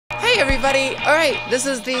everybody. All right, this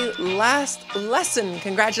is the last lesson.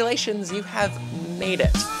 Congratulations, you have made it.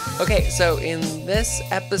 Okay, so in this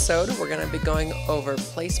episode, we're gonna be going over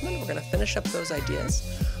placement. We're gonna finish up those ideas.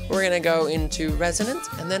 We're gonna go into resonance,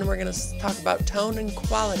 and then we're gonna talk about tone and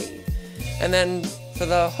quality. And then for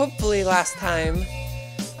the hopefully last time,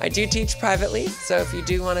 I do teach privately, so if you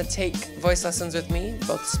do wanna take voice lessons with me,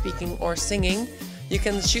 both speaking or singing, you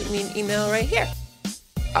can shoot me an email right here.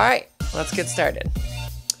 All right, let's get started.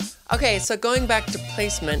 Okay, so going back to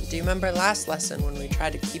placement, do you remember last lesson when we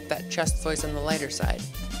tried to keep that chest voice on the lighter side?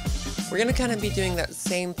 We're gonna kind of be doing that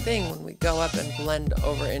same thing when we go up and blend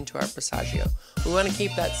over into our passaggio. We wanna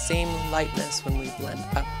keep that same lightness when we blend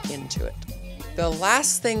up into it. The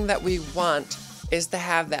last thing that we want is to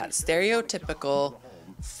have that stereotypical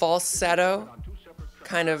falsetto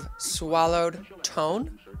kind of swallowed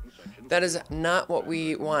tone. That is not what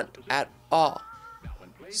we want at all.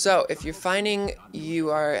 So if you're finding you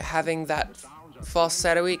are having that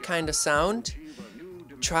falsetto-y kind of sound,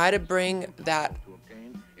 try to bring that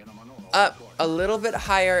up a little bit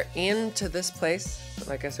higher into this place.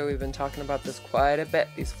 Like I said, we've been talking about this quite a bit,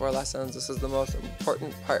 these 4 lessons. This is the most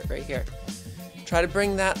important part right here. Try to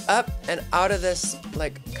bring that up and out of this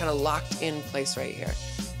like kind of locked in place right here.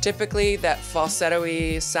 Typically that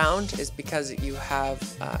falsetto-y sound is because you have,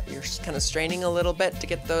 you're kind of straining a little bit to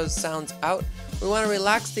get those sounds out. We want to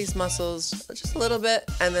relax these muscles just a little bit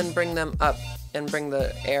and then bring them up and bring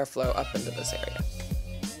the airflow up into this area.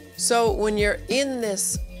 So when you're in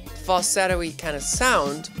this falsetto-y kind of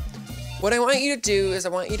sound, what I want you to do is I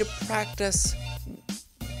want you to practice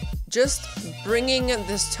just bringing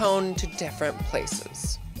this tone to different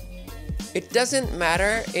places. It doesn't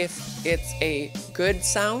matter if it's a good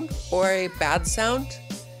sound or a bad sound,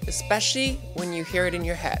 especially when you hear it in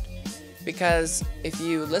your head. Because if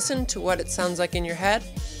you listen to what it sounds like in your head,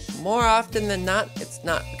 more often than not, it's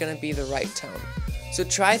not gonna be the right tone. So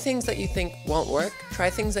try things that you think won't work, try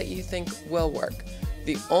things that you think will work.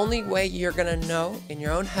 The only way you're gonna know in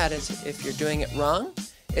your own head is if you're doing it wrong,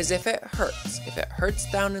 is if it hurts. If it hurts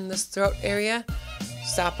down in this throat area,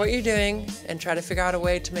 stop what you're doing and try to figure out a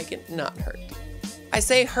way to make it not hurt. I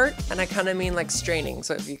say hurt, and I kind of mean like straining.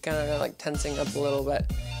 So if you kind of like tensing up a little bit,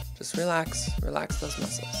 just relax those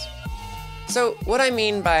muscles. So what I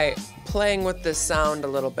mean by playing with this sound a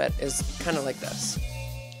little bit is kind of like this.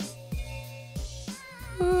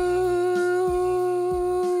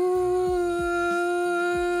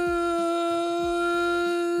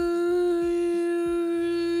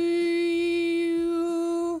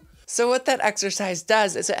 So what that exercise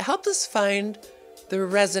does is it helps us find the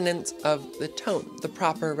resonance of the tone, the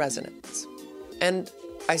proper resonance. And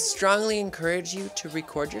I strongly encourage you to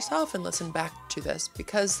record yourself and listen back to this,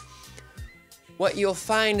 because what you'll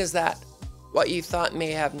find is that what you thought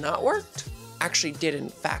may have not worked actually did in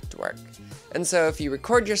fact work. And so if you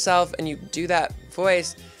record yourself and you do that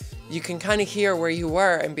voice, you can kind of hear where you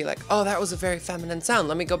were and be like, oh, that was a very feminine sound.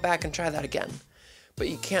 Let me go back and try that again. But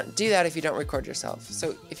you can't do that if you don't record yourself.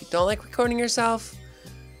 So if you don't like recording yourself,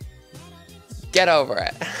 get over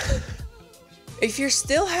it. If you're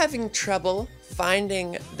still having trouble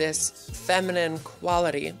finding this feminine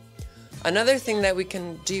quality, another thing that we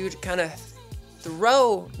can do to kind of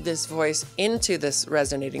throw this voice into this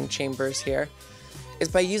resonating chambers here is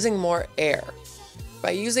by using more air.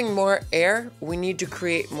 By using more air, we need to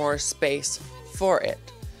create more space for it.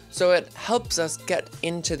 So it helps us get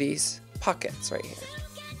into these pockets right here.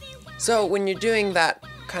 So when you're doing that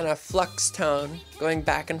kind of flux tone, going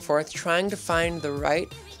back and forth, trying to find the right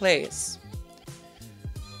place,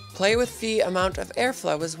 play with the amount of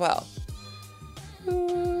airflow as well.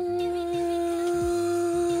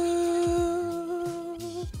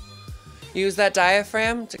 Use that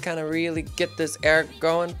diaphragm to kind of really get this air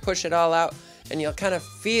going, push it all out, and you'll kind of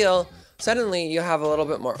feel, suddenly you have a little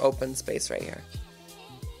bit more open space right here.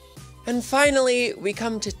 And finally, we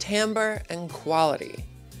come to timbre and quality.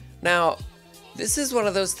 Now, this is one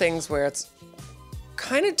of those things where it's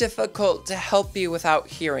kind of difficult to help you without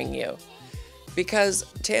hearing you, because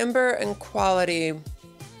timbre and quality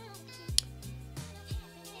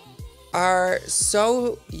are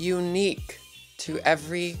so unique to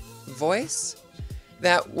every voice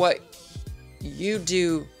that what you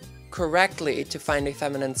do correctly to find a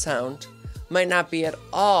feminine sound might not be at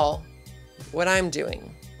all what I'm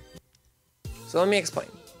doing. So let me explain.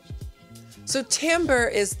 So timbre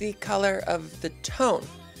is the color of the tone,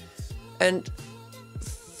 and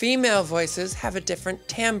female voices have a different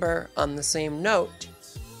timbre on the same note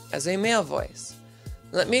as a male voice.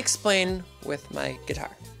 Let me explain with my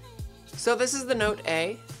guitar. So this is the note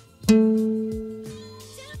A,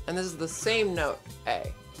 and this is the same note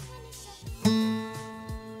A.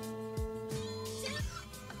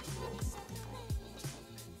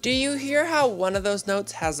 Do you hear how one of those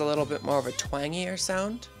notes has a little bit more of a twangier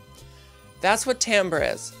sound? That's what timbre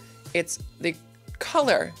is. It's the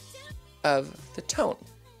color of the tone.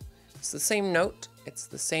 It's the same note, it's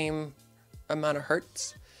the same amount of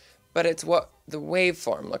hertz, but it's what the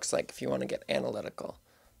waveform looks like if you want to get analytical.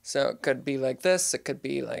 So it could be like this, it could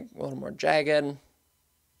be like a little more jagged.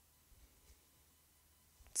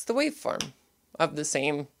 It's the waveform of the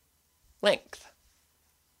same length.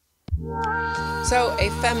 So a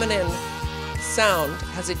feminine sound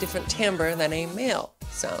has a different timbre than a male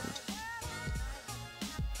sound.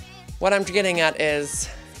 What I'm getting at is,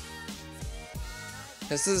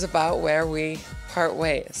 this is about where we part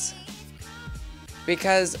ways.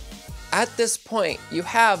 Because at this point, you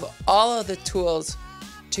have all of the tools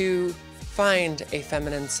to find a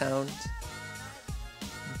feminine sound,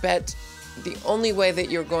 but the only way that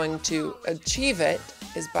you're going to achieve it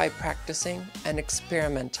is by practicing and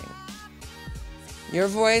experimenting. Your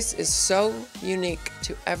voice is so unique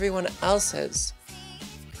to everyone else's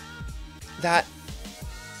that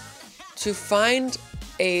to find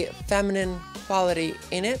a feminine quality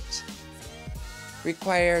in it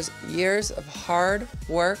requires years of hard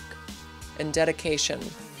work and dedication.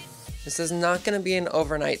 This is not going to be an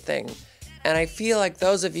overnight thing. And I feel like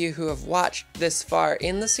those of you who have watched this far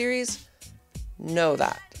in the series know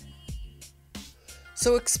that.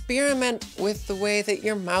 So experiment with the way that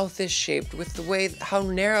your mouth is shaped, with the way, how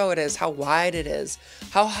narrow it is, how wide it is,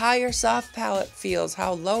 how high your soft palate feels,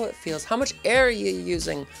 how low it feels, how much air are you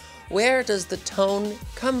using, where does the tone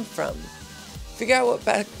come from? Figure out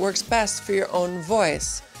what works best for your own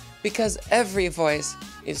voice, because every voice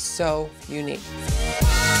is so unique.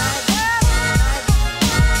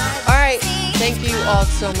 Alright, thank you all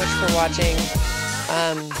so much for watching.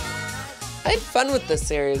 I had fun with this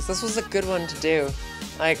series. This was a good one to do.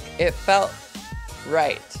 Like, it felt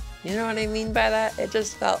right. You know what I mean by that? It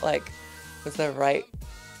just felt like it was the right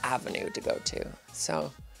avenue to go to.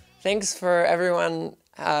 So, thanks for everyone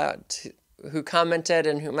who commented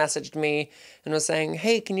and who messaged me and was saying,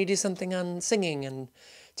 hey, can you do something on singing? And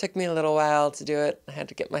it took me a little while to do it. I had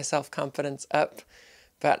to get my self-confidence up,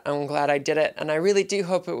 but I'm glad I did it. And I really do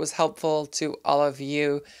hope it was helpful to all of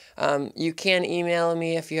you. You can email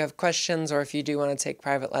me if you have questions or if you do want to take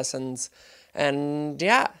private lessons. And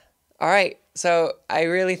yeah, all right. So I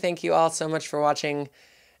really thank you all so much for watching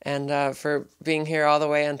and for being here all the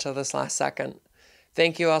way until this last second.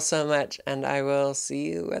 Thank you all so much, and I will see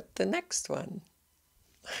you at the next one.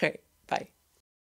 All right.